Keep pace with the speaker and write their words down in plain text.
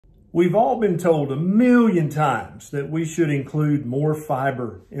We've all been told a million times that we should include more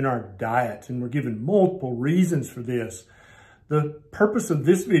fiber in our diet, and we're given multiple reasons for this. The purpose of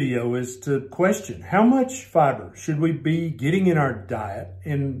this video is to question how much fiber should we be getting in our diet,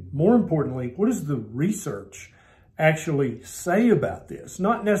 and more importantly, what does the research actually say about this?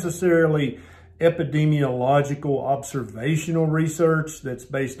 Not necessarily epidemiological observational research that's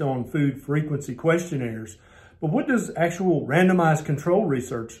based on food frequency questionnaires, but what does actual randomized control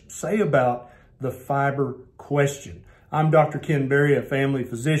research say about the fiber question? I'm Dr. Ken Berry, a family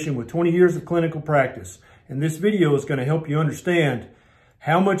physician with 20 years of clinical practice, and this video is going to help you understand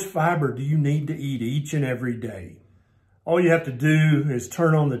how much fiber do you need to eat each and every day. All you have to do is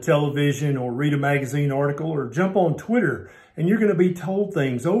turn on the television or read a magazine article or jump on Twitter, and you're going to be told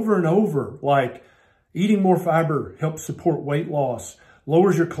things over and over like eating more fiber helps support weight loss,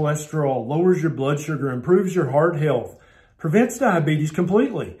 lowers your cholesterol, lowers your blood sugar, improves your heart health, prevents diabetes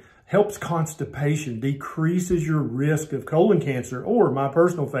completely, helps constipation, decreases your risk of colon cancer, or my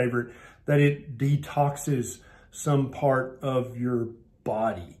personal favorite, that it detoxes some part of your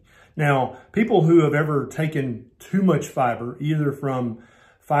body. Now, people who have ever taken too much fiber, either from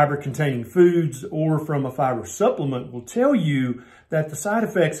fiber-containing foods or from a fiber supplement, will tell you that the side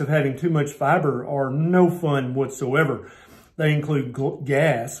effects of having too much fiber are no fun whatsoever. They include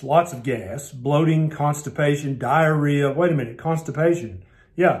gas, lots of gas, bloating, constipation, diarrhea, constipation,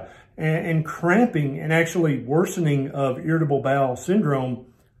 yeah, and cramping, and actually worsening of irritable bowel syndrome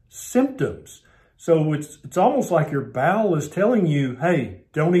symptoms. So it's almost like your bowel is telling you, hey,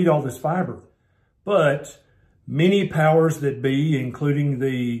 don't eat all this fiber. But many powers that be, including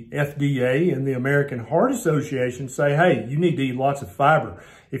the FDA and the American Heart Association, say, hey, you need to eat lots of fiber.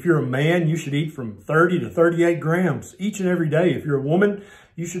 If you're a man, you should eat from 30 to 38 grams each and every day. If you're a woman,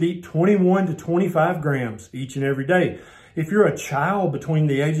 you should eat 21 to 25 grams each and every day. If you're a child between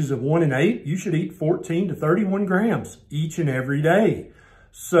the ages of 1 and 8, you should eat 14 to 31 grams each and every day.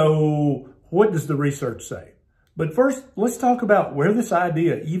 So what does the research say? But first, let's talk about where this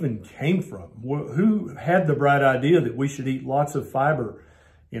idea even came from. Who had the bright idea that we should eat lots of fiber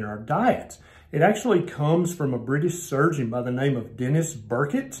in our diets? It actually comes from a British surgeon by the name of Dr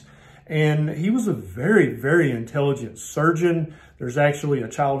Burkitt, and he was a very, very intelligent surgeon. There's actually a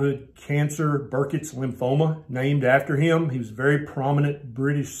childhood cancer, Burkitt's lymphoma, named after him. He was a very prominent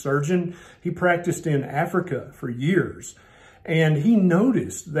British surgeon. He practiced in Africa for years, and he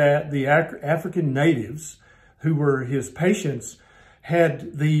noticed that the African natives who were his patients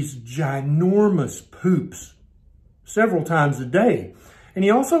had these ginormous poops several times a day. And he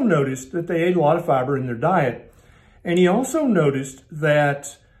also noticed that they ate a lot of fiber in their diet. And he also noticed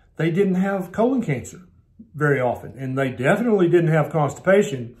that they didn't have colon cancer very often. And they definitely didn't have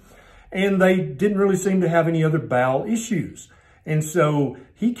constipation. And they didn't really seem to have any other bowel issues. And so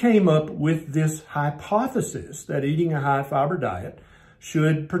he came up with this hypothesis that eating a high fiber diet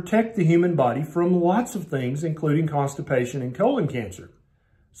should protect the human body from lots of things, including constipation and colon cancer.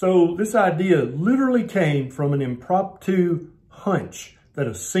 So this idea literally came from an impromptu hunch that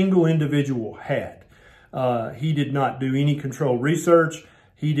a single individual had. He did not do any controlled research.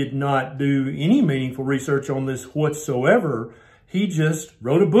 He did not do any meaningful research on this whatsoever. He just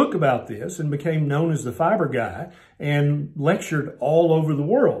wrote a book about this and became known as the fiber guy and lectured all over the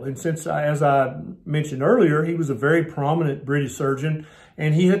world. And since, as I mentioned earlier, he was a very prominent British surgeon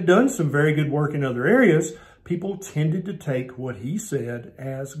and he had done some very good work in other areas, people tended to take what he said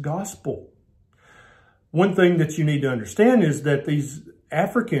as gospel. One thing that you need to understand is that these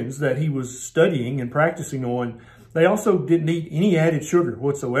Africans that he was studying and practicing on, they also didn't eat any added sugar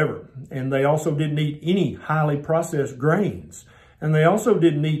whatsoever. And they also didn't eat any highly processed grains. And they also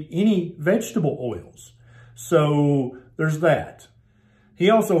didn't eat any vegetable oils. So there's that. He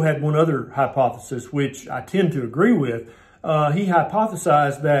also had one other hypothesis, which I tend to agree with. He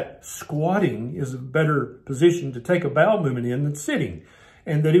hypothesized that squatting is a better position to take a bowel movement in than sitting,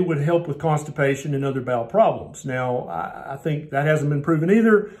 and that it would help with constipation and other bowel problems. Now, I think that hasn't been proven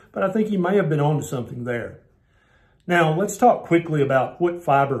either, but I think he may have been onto something there. Now, let's talk quickly about what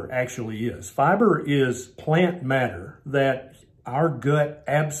fiber actually is. Fiber is plant matter that our gut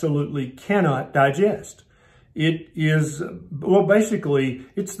absolutely cannot digest. It is, well, basically,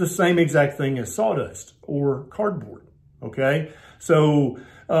 it's the same exact thing as sawdust or cardboard, okay? So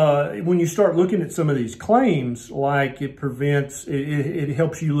when you start looking at some of these claims, like it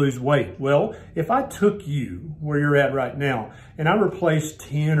helps you lose weight. Well, if I took you where you're at right now and I replaced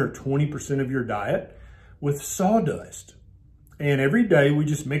 10 or 20% of your diet with sawdust, and every day we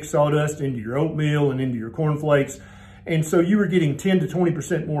just mix sawdust into your oatmeal and into your cornflakes, and so you were getting 10 to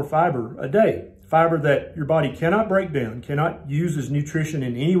 20% more fiber a day. fiber that your body cannot break down, cannot use as nutrition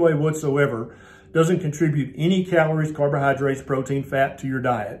in any way whatsoever, doesn't contribute any calories, carbohydrates, protein, fat to your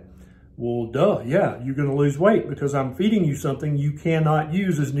diet. Well, duh, yeah, you're going to lose weight because I'm feeding you something you cannot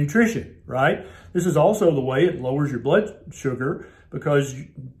use as nutrition, right? This is also the way it lowers your blood sugar because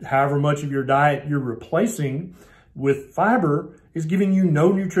however much of your diet you're replacing with fiber is giving you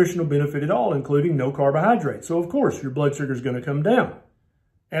no nutritional benefit at all, including no carbohydrates. So, of course, your blood sugar is going to come down.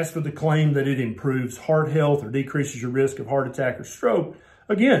 As for the claim that it improves heart health or decreases your risk of heart attack or stroke,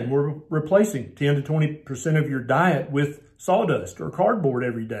 again, we're replacing 10 to 20% of your diet with sawdust or cardboard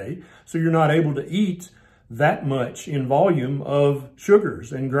every day, so you're not able to eat that much in volume of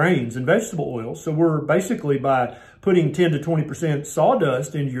sugars and grains and vegetable oils. So we're basically, by putting 10 to 20%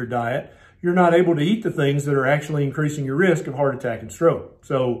 sawdust into your diet, you're not able to eat the things that are actually increasing your risk of heart attack and stroke.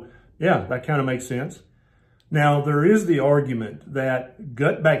 So yeah, that kind of makes sense. Now, there is the argument that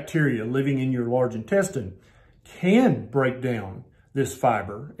gut bacteria living in your large intestine can break down this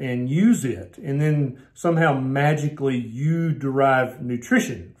fiber and use it, and then somehow magically you derive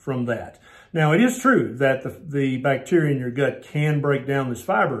nutrition from that. Now, it is true that the bacteria in your gut can break down this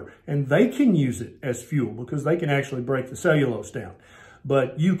fiber, and they can use it as fuel because they can actually break the cellulose down,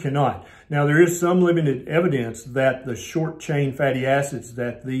 but you cannot. Now, there is some limited evidence that the short-chain fatty acids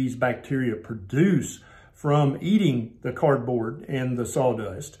that these bacteria produce from eating the cardboard and the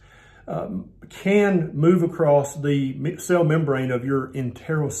sawdust can move across the cell membrane of your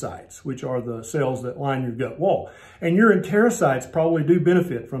enterocytes, which are the cells that line your gut wall. And your enterocytes probably do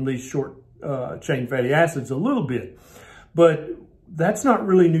benefit from these short-chain fatty acids a little bit, but that's not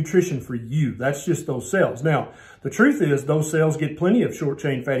really nutrition for you. That's just those cells. Now, the truth is those cells get plenty of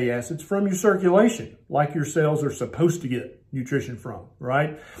short-chain fatty acids from your circulation, like your cells are supposed to get nutrition from,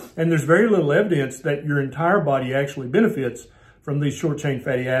 right? And there's very little evidence that your entire body actually benefits from these short-chain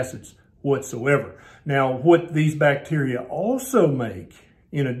fatty acids whatsoever. Now, what these bacteria also make,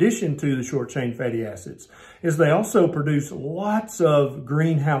 in addition to the short-chain fatty acids, is they also produce lots of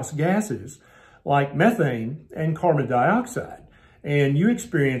greenhouse gases like methane and carbon dioxide. And you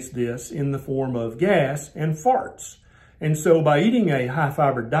experience this in the form of gas and farts. And so by eating a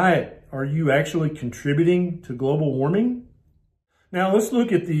high-fiber diet, are you actually contributing to global warming? Now, let's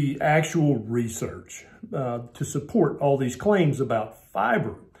look at the actual research to support all these claims about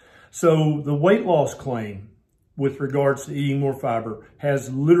fiber. So the weight loss claim with regards to eating more fiber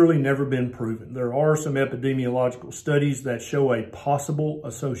has literally never been proven. There are some epidemiological studies that show a possible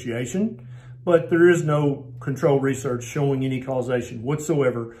association, but there is no control research showing any causation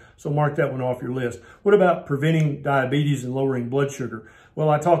whatsoever. So mark that one off your list. What about preventing diabetes and lowering blood sugar? Well,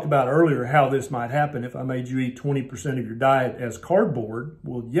 I talked about earlier how this might happen if I made you eat 20% of your diet as cardboard.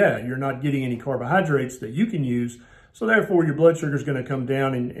 Well, yeah, you're not getting any carbohydrates that you can use. So therefore, your blood sugar is going to come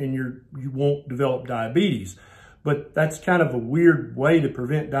down and you won't develop diabetes. But that's kind of a weird way to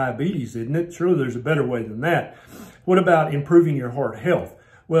prevent diabetes, isn't it? Surely there's a better way than that. What about improving your heart health?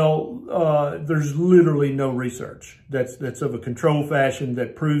 Well, there's literally no research that's of a controlled fashion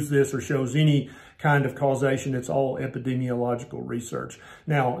that proves this or shows any kind of causation. It's all epidemiological research.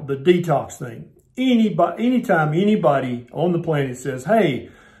 Now, the detox thing. Anytime anybody on the planet says, hey,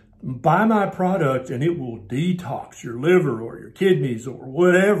 buy my product and it will detox your liver or your kidneys or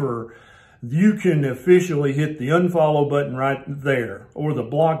whatever, you can officially hit the unfollow button right there or the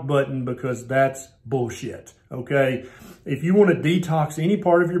block button, because that's bullshit, okay? If you want to detox any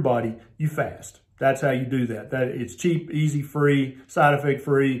part of your body, you fast. That's how you do that. It's cheap, easy, free, side effect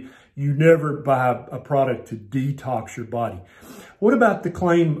free. You never buy a product to detox your body. What about the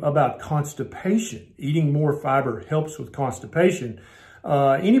claim about constipation? Eating more fiber helps with constipation.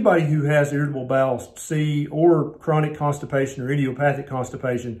 Anybody who has irritable bowel C or chronic constipation or idiopathic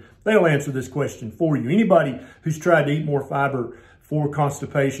constipation, they'll answer this question for you. Anybody who's tried to eat more fiber for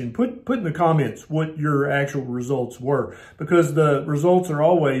constipation, put in the comments what your actual results were, because the results are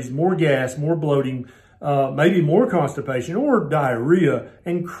always more gas, more bloating, maybe more constipation or diarrhea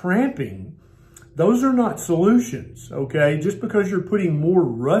and cramping. Those are not solutions, okay? Just because you're putting more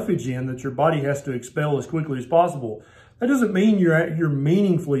roughage in that your body has to expel as quickly as possible, that doesn't mean you're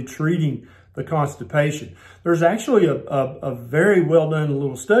meaningfully treating the constipation. There's actually a very well done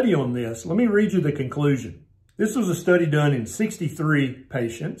little study on this. Let me read you the conclusion. This was a study done in 63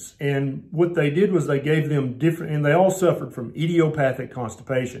 patients, and what they did was they gave them different, and they all suffered from idiopathic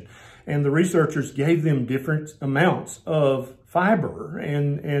constipation. And the researchers gave them different amounts of fiber,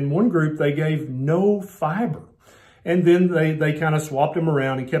 and one group they gave no fiber. And then they kind of swapped them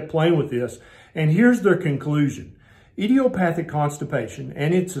around and kept playing with this. And here's their conclusion. Idiopathic constipation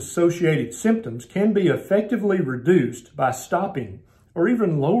and its associated symptoms can be effectively reduced by stopping or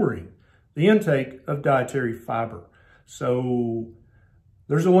even lowering the intake of dietary fiber. So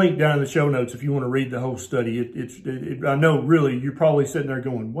there's a link down in the show notes if you want to read the whole study. I know really you're probably sitting there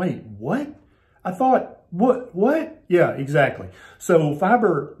going, wait, what? I thought, what? Yeah, exactly. So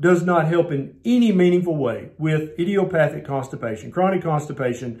fiber does not help in any meaningful way with idiopathic constipation, chronic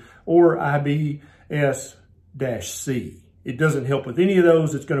constipation, or IBS-C. It doesn't help with any of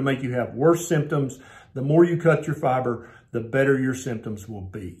those. It's going to make you have worse symptoms. The more you cut your fiber, the better your symptoms will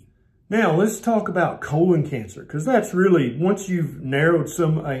be. Now, let's talk about colon cancer, because that's really, once you've narrowed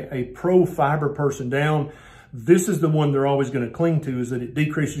a pro-fiber person down, this is the one they're always going to cling to, is that it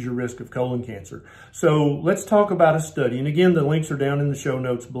decreases your risk of colon cancer. So let's talk about a study. And again, the links are down in the show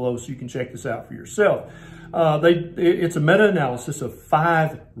notes below, so you can check this out for yourself. It's a meta-analysis of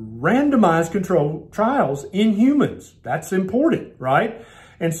 5 randomized controlled trials in humans. That's important, right?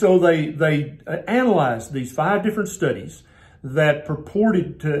 And so they analyzed these 5 different studies that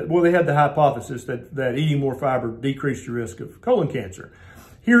purported to, well, they had the hypothesis that eating more fiber decreased your risk of colon cancer.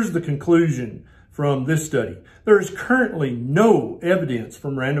 Here's the conclusion from this study. There is currently no evidence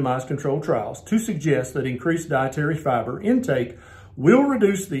from randomized controlled trials to suggest that increased dietary fiber intake will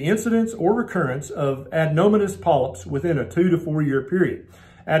reduce the incidence or recurrence of adenomatous polyps within a 2 to 4 year period.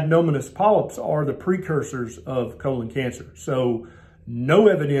 Adenomatous polyps are the precursors of colon cancer. So no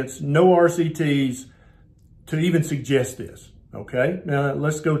evidence, no RCTs to even suggest this. Okay, now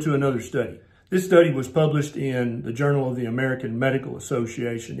let's go to another study. This study was published in the Journal of the American Medical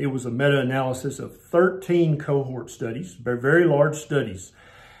Association. It was a meta-analysis of 13 cohort studies, very large studies.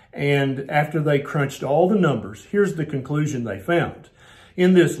 And after they crunched all the numbers, here's the conclusion they found.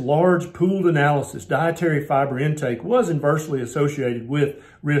 In this large pooled analysis, dietary fiber intake was inversely associated with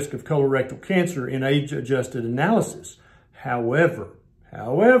risk of colorectal cancer in age-adjusted analysis. However,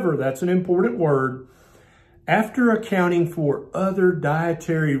 that's an important word. After accounting for other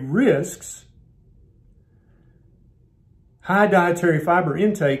dietary risks, high dietary fiber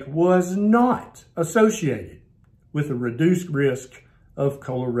intake was not associated with a reduced risk of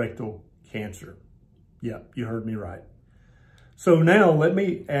colorectal cancer. Yep, you heard me right. So now let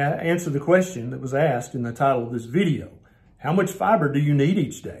me answer the question that was asked in the title of this video. How much fiber do you need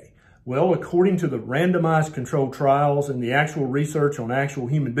each day? Well, according to the randomized controlled trials and the actual research on actual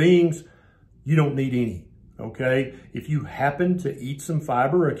human beings, you don't need any. Okay, if you happen to eat some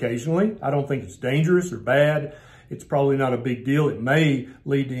fiber occasionally, I don't think it's dangerous or bad. It's probably not a big deal. It may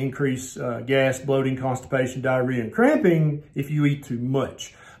lead to increased gas, bloating, constipation, diarrhea, and cramping if you eat too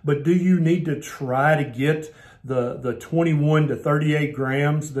much. But do you need to try to get the 21 to 38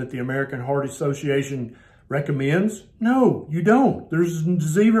 grams that the American Heart Association recommends? No, you don't. There's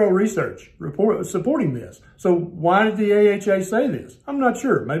zero research supporting this. So why did the AHA say this? I'm not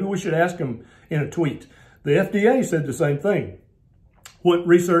sure. Maybe we should ask them in a tweet. The FDA said the same thing. What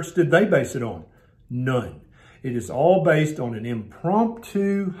research did they base it on? None. It is all based on an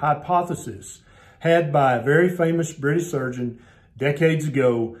impromptu hypothesis had by a very famous British surgeon decades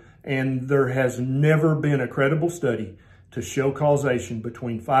ago, and there has never been a credible study to show causation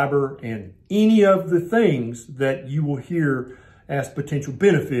between fiber and any of the things that you will hear as potential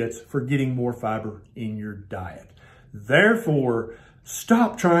benefits for getting more fiber in your diet. Therefore,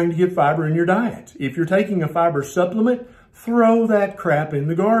 stop trying to get fiber in your diet. If you're taking a fiber supplement, throw that crap in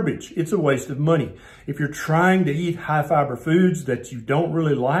the garbage. It's a waste of money. If you're trying to eat high fiber foods that you don't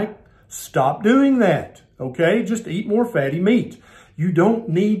really like, stop doing that, okay? Just eat more fatty meat. You don't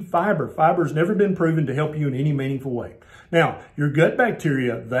need fiber. Fiber has never been proven to help you in any meaningful way. Now, your gut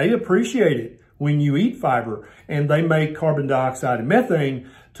bacteria, they appreciate it when you eat fiber, and they make carbon dioxide and methane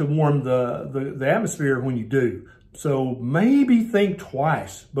to warm the atmosphere when you do. So maybe think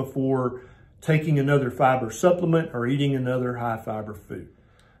twice before taking another fiber supplement or eating another high fiber food.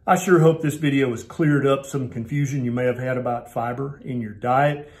 I sure hope this video has cleared up some confusion you may have had about fiber in your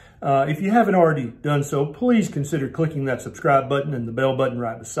diet. If you haven't already done so, please consider clicking that subscribe button and the bell button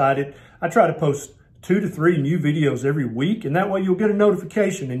right beside it. I try to post 2 to 3 new videos every week, and that way you'll get a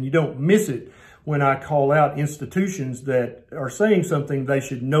notification and you don't miss it when I call out institutions that are saying something they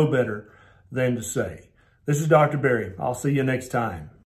should know better than to say. This is Dr. Barry. I'll see you next time.